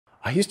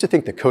I used to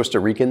think the Costa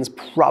Ricans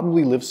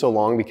probably lived so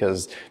long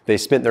because they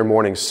spent their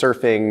mornings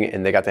surfing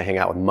and they got to hang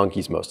out with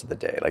monkeys most of the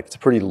day. Like, it's a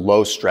pretty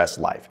low stress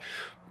life.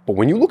 But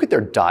when you look at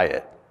their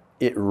diet,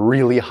 it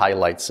really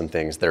highlights some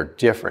things that are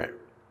different,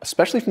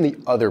 especially from the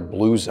other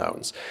blue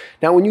zones.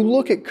 Now, when you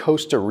look at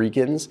Costa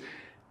Ricans,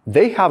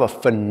 they have a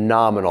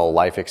phenomenal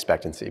life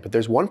expectancy, but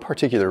there's one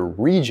particular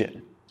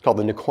region called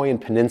the Nicoyan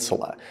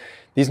Peninsula.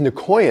 These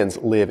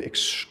Nicoyans live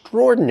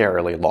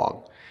extraordinarily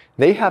long.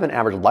 They have an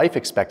average life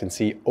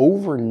expectancy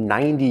over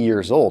 90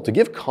 years old. To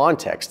give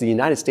context, the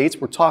United States,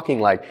 we're talking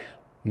like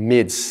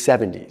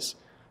mid-70s.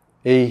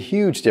 A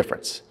huge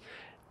difference.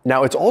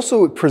 Now, it's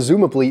also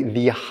presumably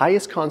the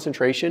highest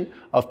concentration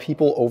of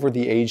people over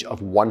the age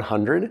of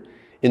 100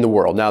 in the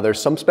world. Now,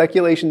 there's some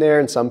speculation there,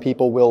 and some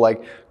people will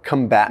like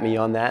combat me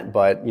on that,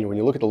 but when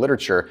you look at the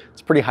literature,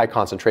 it's a pretty high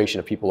concentration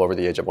of people over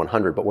the age of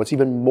 100. But what's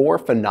even more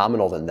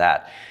phenomenal than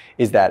that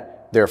is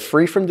that they're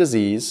free from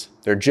disease,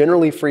 they're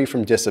generally free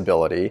from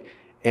disability,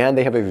 and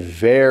they have a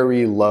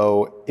very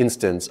low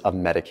instance of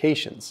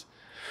medications.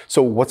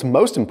 So what's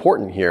most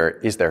important here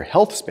is their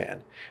health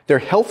span. Their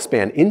health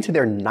span into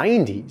their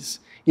 90s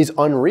is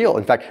unreal.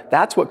 In fact,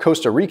 that's what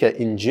Costa Rica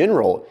in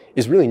general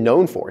is really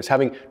known for, is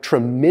having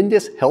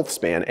tremendous health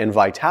span and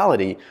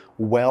vitality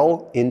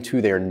well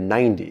into their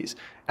 90s.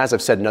 As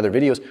I've said in other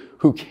videos,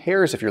 who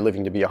cares if you're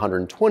living to be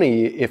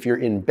 120 if you're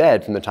in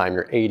bed from the time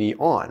you're 80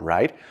 on,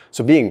 right?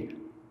 So being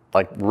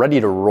like ready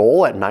to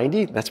roll at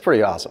 90, that's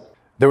pretty awesome.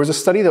 There was a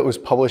study that was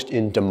published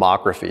in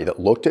Demography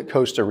that looked at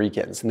Costa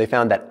Ricans, and they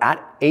found that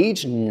at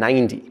age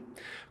 90,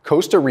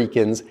 Costa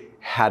Ricans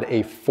had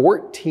a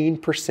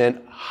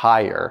 14%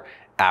 higher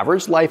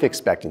average life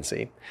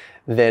expectancy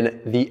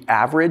than the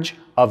average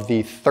of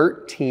the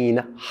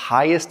 13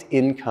 highest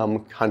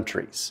income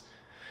countries.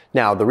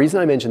 Now, the reason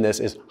I mention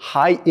this is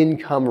high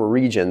income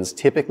regions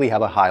typically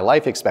have a high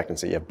life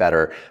expectancy. You have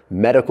better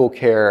medical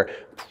care,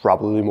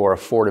 probably more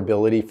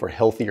affordability for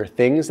healthier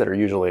things that are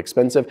usually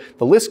expensive.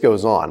 The list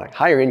goes on. Like,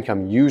 higher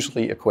income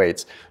usually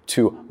equates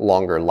to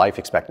longer life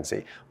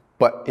expectancy.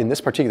 But in this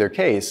particular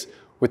case,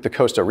 with the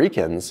Costa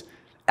Ricans,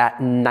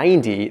 at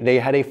 90, they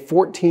had a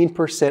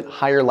 14%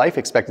 higher life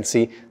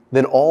expectancy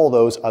than all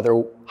those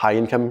other high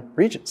income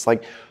regions.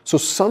 So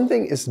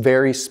something is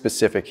very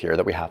specific here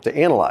that we have to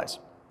analyze.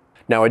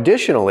 Now,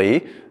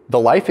 additionally, the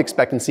life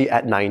expectancy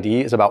at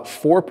 90 is about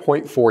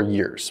 4.4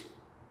 years.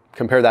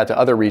 Compare that to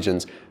other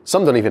regions.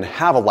 Some don't even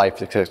have a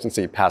life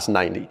expectancy past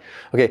 90.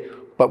 Okay,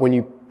 but when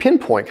you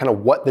pinpoint kind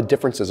of what the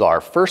differences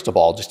are, first of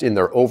all, just in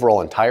their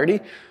overall entirety,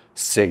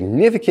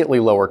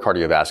 significantly lower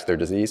cardiovascular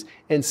disease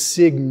and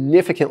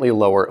significantly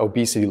lower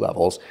obesity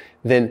levels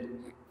than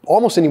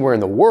almost anywhere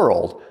in the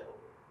world,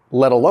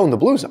 let alone the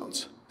blue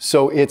zones.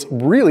 So it's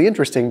really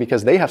interesting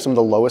because they have some of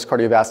the lowest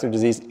cardiovascular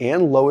disease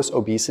and lowest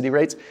obesity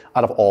rates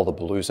out of all the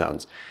blue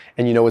zones.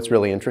 And you know what's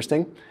really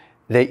interesting?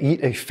 They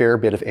eat a fair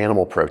bit of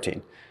animal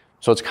protein.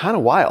 So it's kind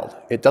of wild.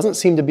 It doesn't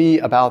seem to be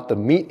about the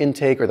meat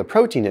intake or the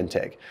protein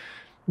intake.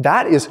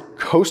 That is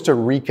Costa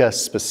Rica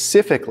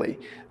specifically.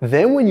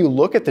 Then when you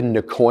look at the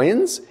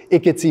Nicoyans, it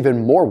gets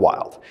even more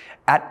wild.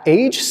 At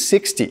age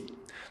 60,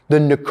 the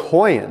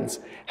Nicoyans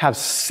have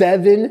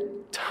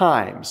 7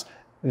 times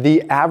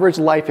the average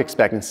life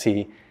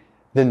expectancy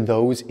than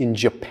those in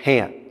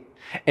Japan.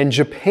 And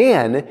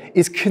Japan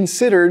is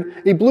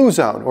considered a blue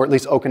zone, or at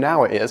least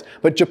Okinawa is,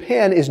 but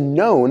Japan is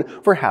known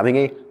for having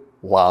a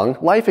long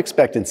life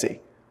expectancy.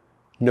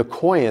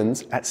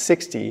 Nicoyans at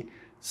 60,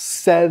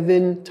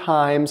 7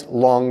 times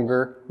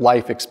longer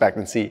life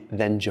expectancy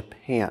than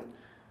Japan.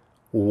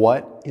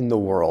 What in the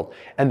world?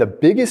 And the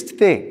biggest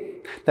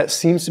thing that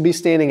seems to be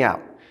standing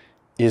out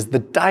is the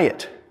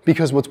diet.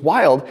 Because what's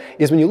wild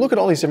is when you look at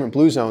all these different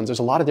blue zones, there's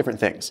a lot of different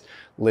things.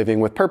 Living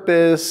with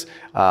purpose,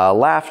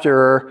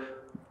 laughter,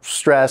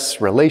 stress,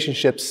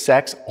 relationships,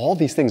 sex, all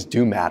these things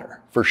do matter,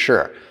 for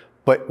sure.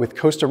 But with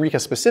Costa Rica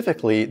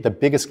specifically, the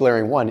biggest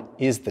glaring one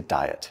is the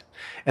diet.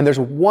 And there's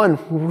one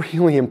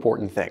really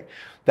important thing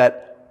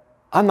that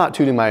I'm not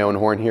tooting my own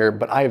horn here,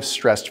 but I have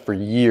stressed for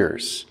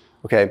years.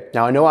 Okay,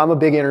 now I know I'm a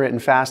big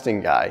intermittent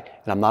fasting guy,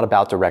 and I'm not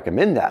about to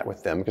recommend that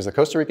with them because the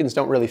Costa Ricans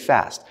don't really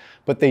fast,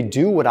 but they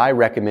do what I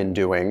recommend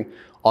doing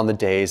on the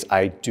days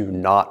I do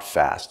not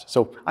fast.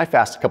 So I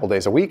fast a couple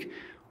days a week.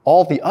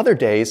 All the other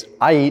days,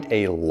 I eat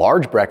a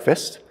large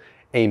breakfast,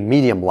 a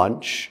medium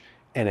lunch,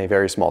 and a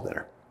very small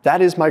dinner.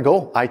 That is my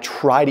goal. I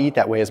try to eat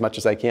that way as much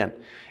as I can.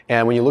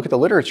 And when you look at the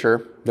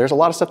literature, there's a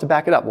lot of stuff to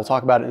back it up. We'll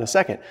talk about it in a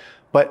second.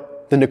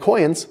 But the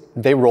Nicoyans,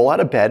 they roll out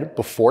of bed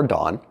before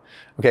dawn.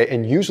 Okay,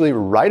 and usually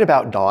right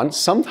about dawn.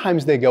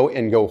 Sometimes they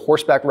go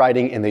horseback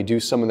riding and they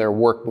do some of their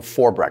work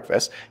before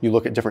breakfast. You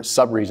look at different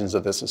sub-regions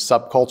of this and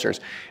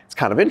subcultures. It's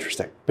kind of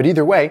interesting. But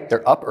either way,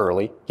 they're up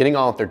early, getting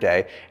on with their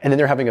day, and then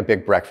they're having a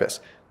big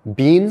breakfast.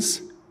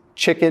 Beans,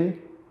 chicken,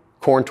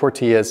 corn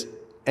tortillas,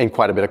 and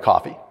quite a bit of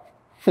coffee.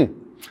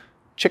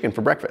 Chicken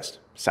for breakfast.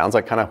 Sounds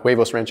like kind of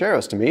huevos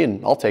rancheros to me,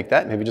 and I'll take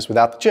that, maybe just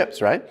without the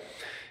chips, right?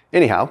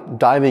 Anyhow,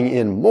 diving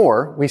in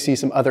more, we see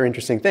some other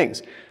interesting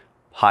things.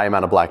 High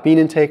amount of black bean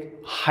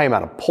intake, high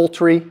amount of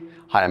poultry,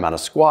 high amount of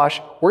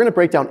squash. We're going to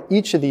break down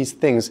each of these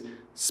things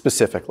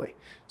specifically.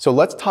 So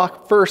let's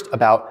talk first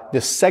about the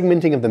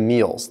segmenting of the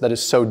meals that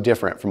is so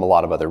different from a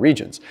lot of other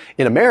regions.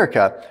 In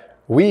America,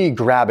 we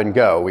grab and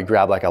go. We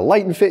grab like a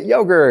Light and Fit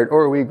yogurt,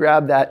 or we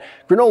grab that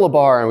granola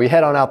bar and we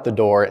head on out the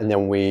door, and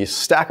then we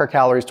stack our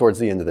calories towards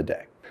the end of the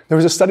day. There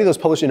was a study that was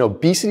published in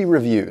Obesity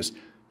Reviews,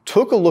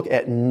 took a look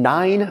at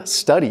 9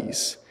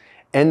 studies,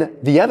 and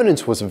the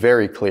evidence was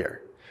very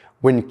clear.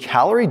 When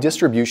calorie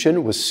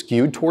distribution was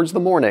skewed towards the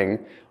morning,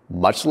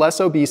 much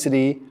less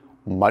obesity,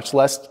 much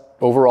less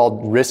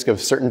overall risk of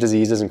certain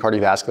diseases and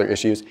cardiovascular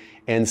issues,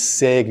 and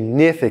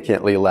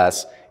significantly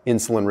less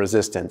insulin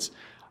resistance.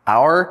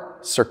 Our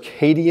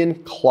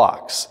circadian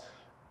clocks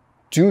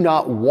do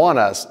not want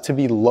us to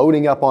be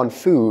loading up on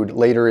food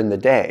later in the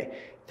day.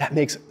 That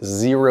makes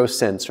 0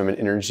 sense from an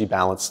energy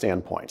balance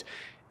standpoint.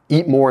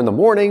 Eat more in the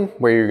morning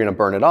where you're gonna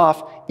burn it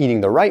off. Eating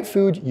the right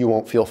food, you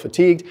won't feel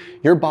fatigued.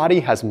 Your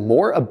body has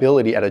more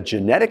ability at a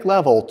genetic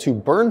level to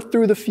burn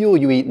through the fuel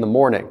you eat in the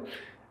morning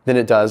than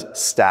it does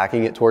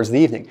stacking it towards the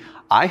evening.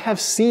 I have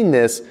seen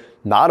this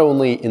not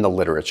only in the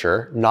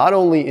literature, not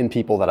only in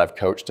people that I've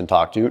coached and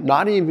talked to,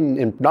 not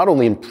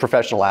only in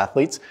professional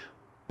athletes,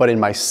 but in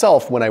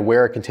myself when I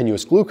wear a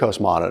continuous glucose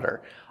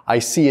monitor. I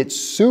see it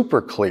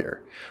super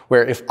clear,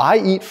 where if I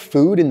eat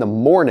food in the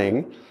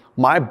morning,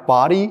 my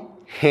body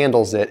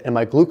handles it and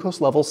my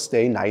glucose levels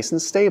stay nice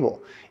and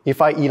stable.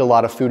 If I eat a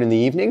lot of food in the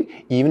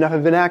evening, even if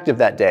I've been active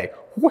that day,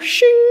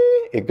 whooshing,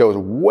 it goes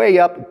way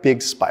up,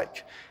 big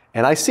spike.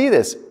 And I see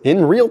this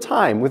in real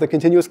time with a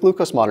continuous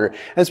glucose monitor.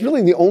 And it's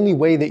really the only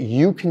way that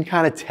you can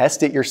kind of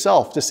test it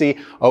yourself to see,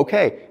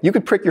 okay, you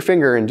could prick your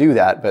finger and do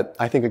that, but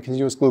I think a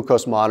continuous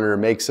glucose monitor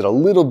makes it a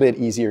little bit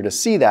easier to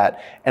see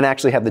that and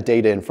actually have the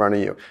data in front of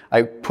you.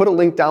 I put a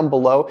link down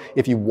below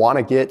if you want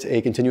to get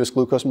a continuous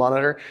glucose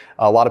monitor.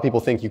 A lot of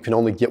people think you can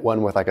only get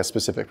one with like a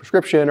specific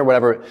prescription or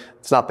whatever.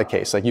 It's not the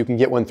case. Like you can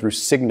get one through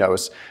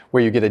Signos,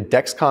 where you get a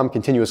Dexcom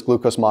continuous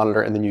glucose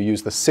monitor and then you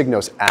use the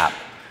Signos app,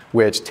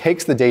 which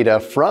takes the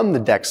data from the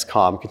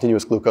Dexcom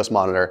continuous glucose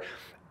monitor,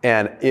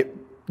 and it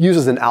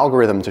uses an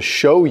algorithm to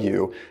show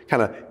you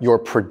kind of your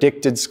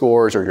predicted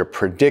scores or your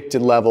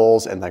predicted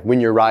levels, and like when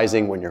you're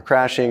rising, when you're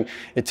crashing.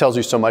 It tells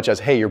you so much as,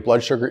 hey, your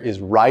blood sugar is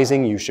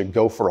rising, you should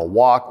go for a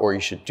walk, or you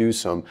should do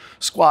some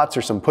squats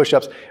or some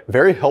push-ups.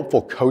 Very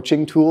helpful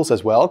coaching tools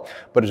as well,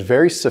 but it's a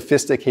very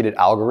sophisticated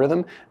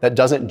algorithm that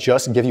doesn't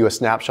just give you a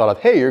snapshot of,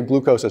 hey, your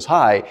glucose is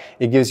high.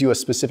 It gives you a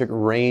specific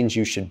range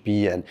you should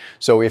be in.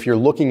 So if you're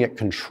looking at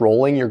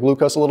controlling your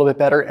glucose a little bit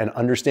better and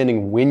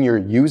understanding when you're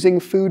using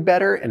food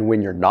better and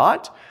when you're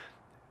not,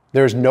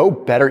 there's no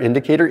better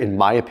indicator, in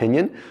my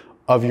opinion,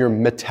 of your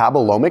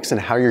metabolomics and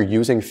how you're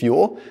using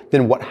fuel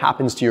than what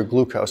happens to your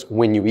glucose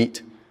when you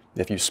eat.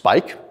 If you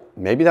spike,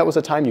 maybe that was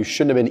a time you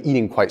shouldn't have been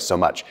eating quite so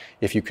much.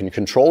 If you can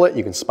control it,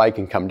 you can spike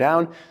and come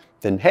down,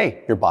 then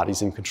hey, your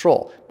body's in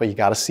control. But you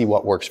gotta see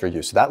what works for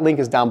you. So that link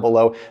is down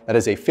below. That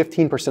is a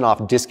 15%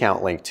 off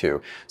discount link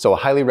too. So I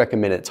highly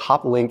recommend it.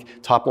 Top link,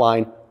 top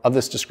line of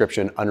this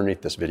description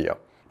underneath this video.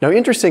 Now,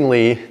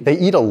 interestingly, they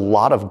eat a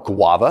lot of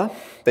guava,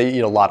 they eat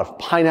a lot of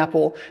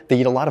pineapple, they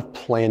eat a lot of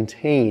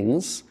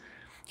plantains.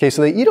 Okay,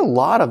 so they eat a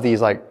lot of these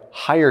like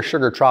higher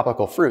sugar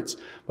tropical fruits,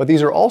 but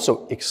these are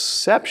also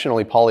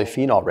exceptionally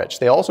polyphenol rich.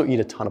 They also eat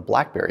a ton of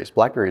blackberries.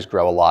 Blackberries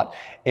grow a lot,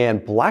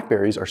 and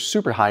blackberries are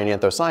super high in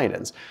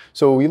anthocyanins.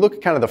 So we look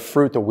at kind of the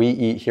fruit that we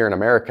eat here in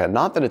America,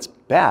 not that it's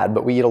bad,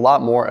 but we eat a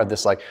lot more of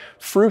this like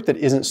fruit that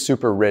isn't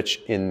super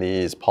rich in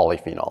these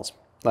polyphenols.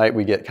 Right?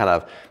 We get kind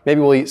of, maybe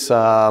we'll eat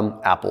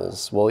some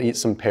apples, we'll eat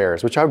some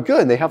pears, which are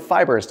good, they have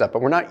fiber and stuff,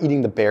 but we're not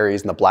eating the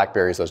berries and the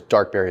blackberries, those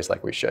dark berries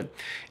like we should.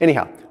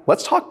 Anyhow,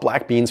 let's talk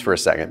black beans for a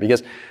second,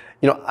 because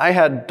I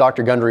had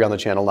Dr. Gundry on the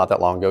channel not that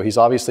long ago. He's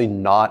obviously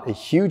not a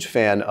huge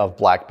fan of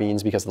black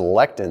beans because of the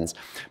lectins,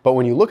 but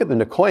when you look at the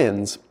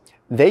Nicoyans,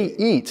 they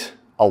eat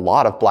a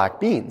lot of black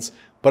beans,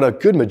 but a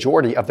good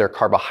majority of their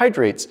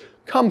carbohydrates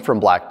come from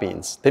black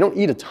beans. They don't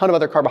eat a ton of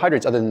other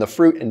carbohydrates other than the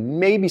fruit and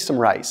maybe some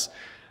rice.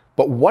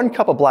 But 1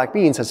 cup of black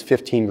beans has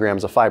 15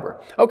 grams of fiber.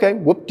 Okay,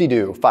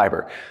 whoop-de-doo,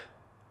 fiber.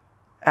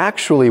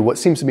 Actually, what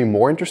seems to be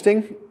more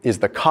interesting is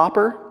the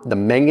copper, the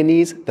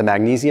manganese, the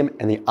magnesium,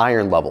 and the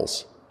iron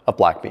levels of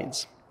black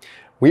beans.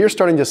 We are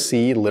starting to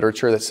see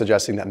literature that's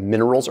suggesting that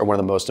minerals are one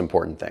of the most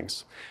important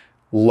things.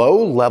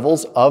 Low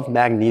levels of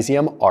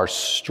magnesium are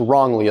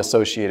strongly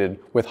associated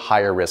with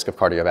higher risk of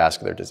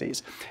cardiovascular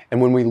disease.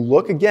 And when we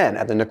look again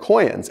at the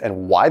Nicoyans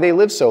and why they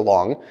live so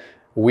long,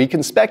 we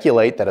can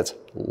speculate that it's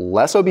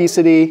less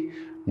obesity,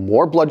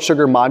 more blood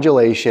sugar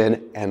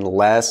modulation, and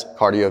less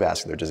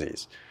cardiovascular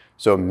disease.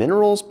 So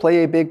minerals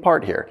play a big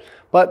part here,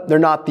 but they're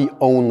not the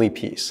only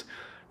piece.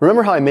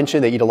 Remember how I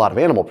mentioned they eat a lot of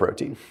animal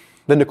protein?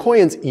 The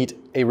Nicoyans eat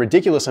a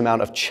ridiculous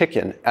amount of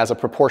chicken as a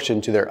proportion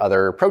to their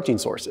other protein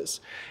sources.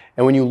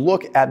 And when you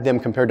look at them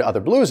compared to other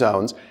blue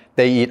zones,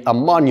 they eat a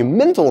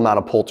monumental amount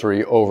of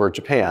poultry over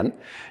Japan.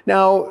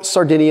 Now,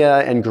 Sardinia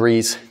and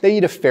Greece, they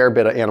eat a fair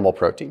bit of animal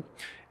protein.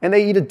 And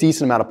they eat a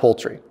decent amount of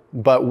poultry.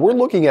 But we're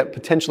looking at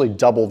potentially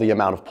double the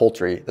amount of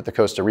poultry that the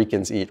Costa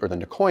Ricans eat or the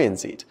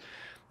Nicoyans eat.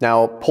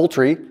 Now,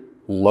 poultry,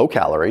 low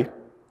calorie,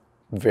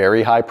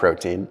 very high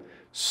protein,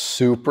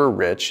 super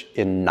rich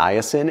in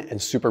niacin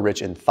and super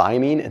rich in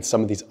thiamine and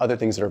some of these other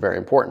things that are very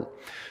important.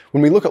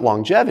 When we look at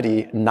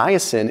longevity,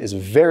 niacin is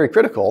very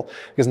critical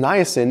because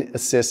niacin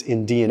assists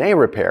in DNA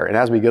repair. And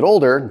as we get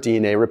older,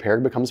 DNA repair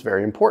becomes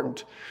very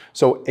important.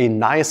 So a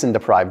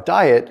niacin-deprived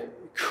diet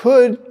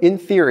could, in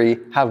theory,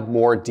 have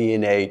more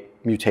DNA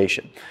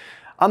mutation.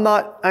 I'm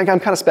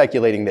kind of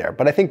speculating there,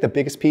 but I think the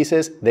biggest piece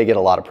is they get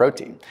a lot of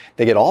protein.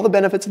 They get all the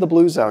benefits of the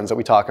blue zones that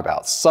we talk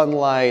about,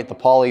 sunlight, the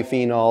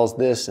polyphenols,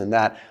 this and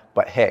that,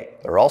 but hey,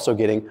 they're also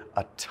getting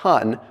a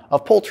ton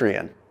of poultry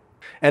in.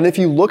 And if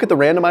you look at the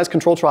randomized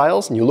control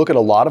trials, and you look at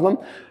a lot of them,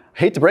 I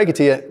hate to break it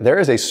to you, there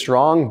is a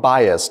strong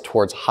bias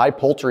towards high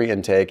poultry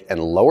intake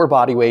and lower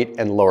body weight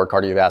and lower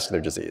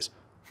cardiovascular disease.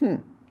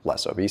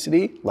 Less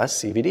obesity,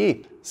 less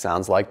CVD.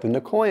 Sounds like the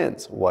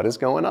Nicoyans. What is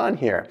going on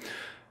here?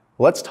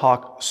 Let's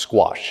talk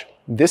squash.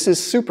 This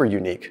is super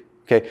unique,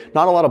 okay?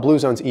 Not a lot of blue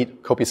zones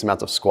eat copious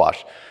amounts of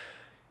squash.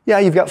 Yeah,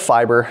 you've got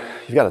fiber,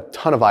 you've got a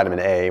ton of vitamin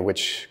A,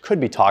 which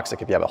could be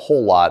toxic if you have a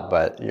whole lot,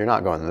 but you're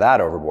not going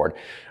that overboard.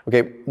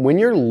 Okay, when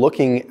you're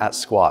looking at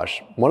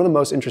squash, one of the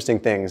most interesting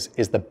things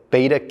is the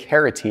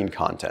beta-carotene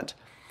content.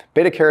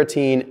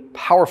 Beta-carotene,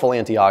 powerful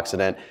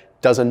antioxidant,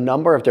 does a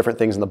number of different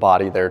things in the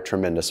body that are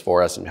tremendous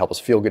for us and help us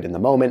feel good in the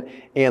moment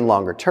and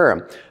longer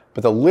term.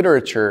 But the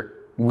literature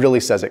really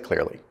says it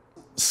clearly.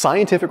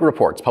 Scientific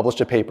reports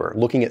published a paper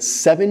looking at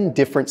 7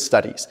 different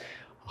studies.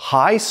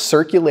 High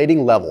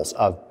circulating levels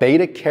of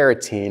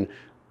beta-carotene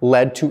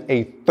led to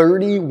a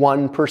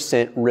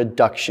 31%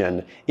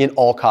 reduction in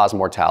all-cause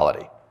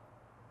mortality.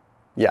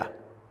 Yeah,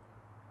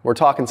 we're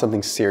talking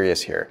something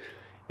serious here.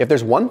 If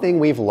there's one thing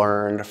we've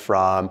learned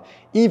from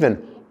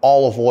even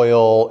olive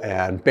oil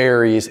and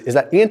berries is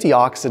that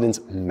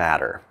antioxidants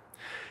matter.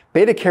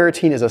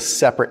 Beta-carotene is a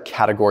separate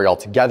category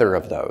altogether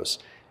of those.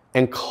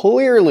 And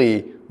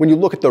clearly, when you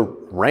look at the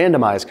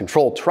randomized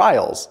controlled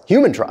trials,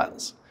 human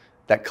trials,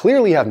 that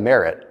clearly have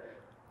merit,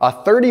 a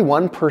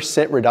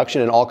 31%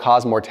 reduction in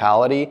all-cause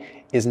mortality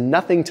is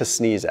nothing to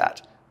sneeze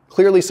at.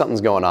 Clearly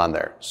something's going on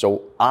there.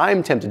 So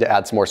I'm tempted to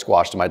add some more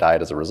squash to my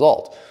diet as a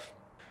result.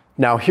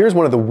 Now, here's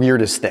one of the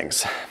weirdest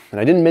things. And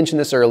I didn't mention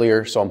this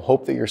earlier, so I'm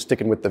hope that you're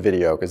sticking with the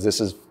video because this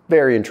is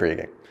very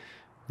intriguing.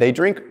 They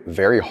drink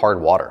very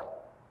hard water.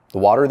 The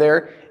water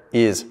there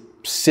is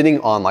sitting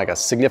on like a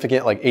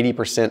significant, like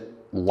 80%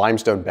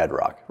 limestone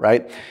bedrock,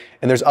 right?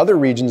 And there's other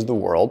regions of the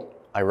world,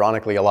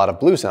 ironically a lot of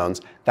blue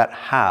zones, that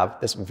have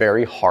this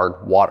very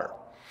hard water.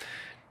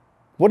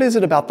 What is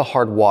it about the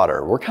hard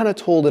water? We're kind of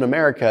told in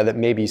America that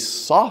maybe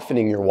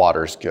softening your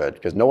water is good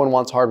because no one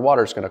wants hard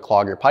water. It's going to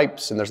clog your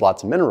pipes and there's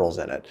lots of minerals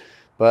in it,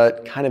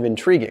 but kind of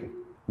intriguing.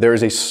 There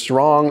is a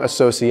strong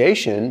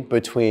association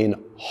between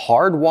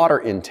hard water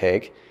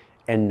intake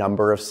and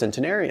number of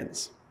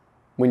centenarians.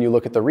 When you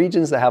look at the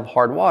regions that have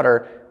hard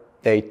water,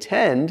 they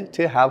tend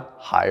to have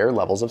higher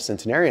levels of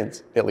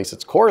centenarians. At least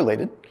it's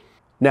correlated.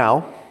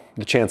 Now,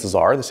 the chances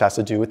are this has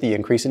to do with the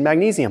increase in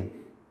magnesium.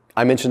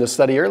 I mentioned a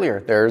study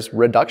earlier. There's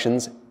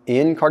reductions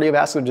in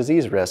cardiovascular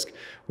disease risk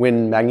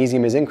when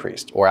magnesium is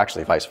increased, or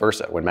actually vice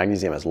versa. When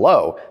magnesium is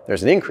low,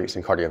 there's an increase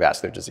in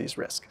cardiovascular disease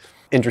risk.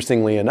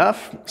 Interestingly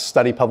enough, a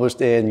study published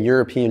in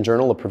European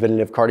Journal of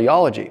Preventive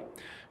Cardiology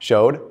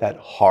showed that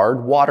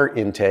hard water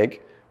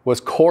intake was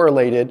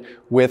correlated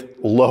with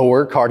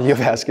lower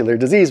cardiovascular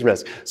disease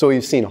risk. So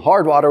we've seen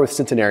hard water with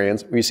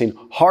centenarians, we've seen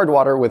hard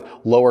water with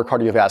lower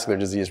cardiovascular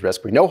disease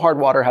risk. We know hard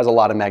water has a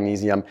lot of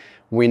magnesium.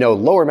 We know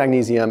lower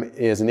magnesium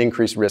is an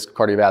increased risk of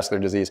cardiovascular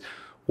disease.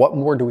 What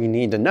more do we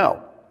need to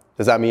know?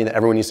 Does that mean that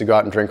everyone needs to go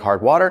out and drink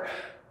hard water?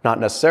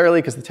 Not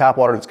necessarily, because the tap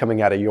water that's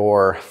coming out of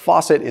your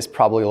faucet is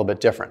probably a little bit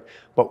different.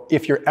 But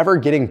if you're ever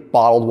getting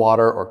bottled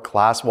water or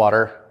glass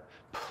water,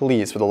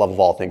 please, for the love of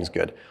all things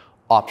good,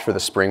 opt for the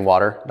spring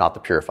water, not the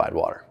purified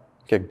water.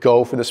 Okay,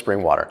 go for the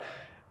spring water.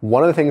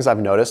 One of the things I've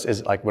noticed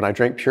is like when I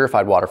drank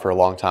purified water for a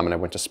long time and I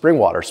went to spring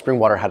water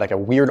had like a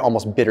weird,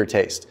 almost bitter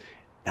taste.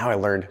 Now I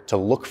learned to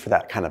look for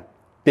that kind of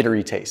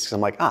bittery taste because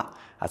I'm like,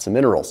 that's the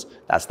minerals,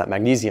 that's that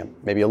magnesium,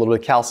 maybe a little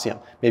bit of calcium,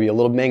 maybe a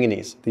little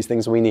manganese, these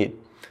things we need.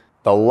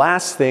 The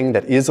last thing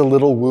that is a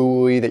little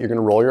woo-woo-y that you're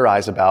gonna roll your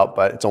eyes about,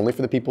 but it's only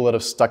for the people that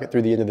have stuck it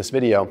through the end of this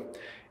video,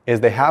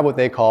 is they have what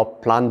they call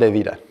plan de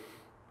vida,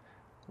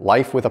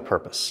 life with a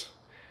purpose.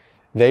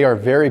 They are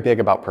very big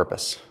about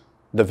purpose.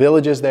 The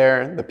villages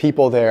there, the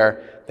people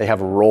there, they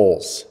have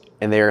roles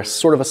and they are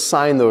sort of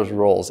assigned those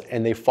roles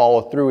and they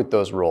follow through with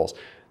those roles.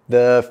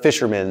 The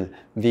fisherman,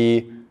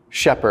 the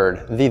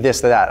shepherd, the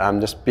this, the that. I'm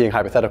just being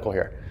hypothetical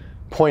here.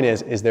 Point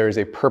is there is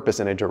a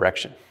purpose and a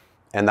direction.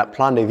 And that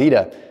plan de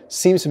vida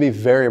seems to be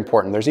very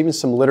important. There's even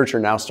some literature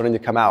now starting to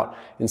come out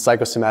in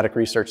psychosomatic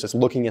research that's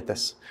looking at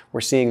this.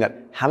 We're seeing that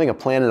having a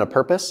plan and a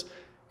purpose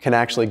can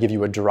actually give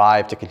you a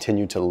drive to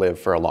continue to live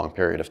for a long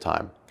period of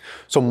time.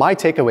 So my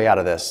takeaway out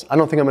of this, I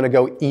don't think I'm going to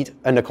go eat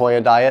a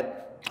Nicoya diet.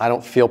 I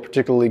don't feel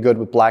particularly good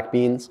with black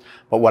beans,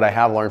 but what I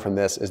have learned from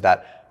this is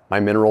that my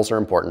minerals are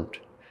important.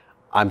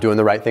 I'm doing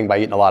the right thing by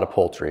eating a lot of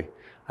poultry.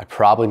 I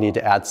probably need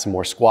to add some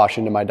more squash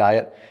into my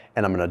diet,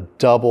 and I'm going to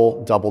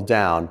double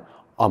down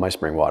on my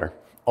spring water.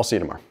 I'll see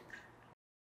you tomorrow.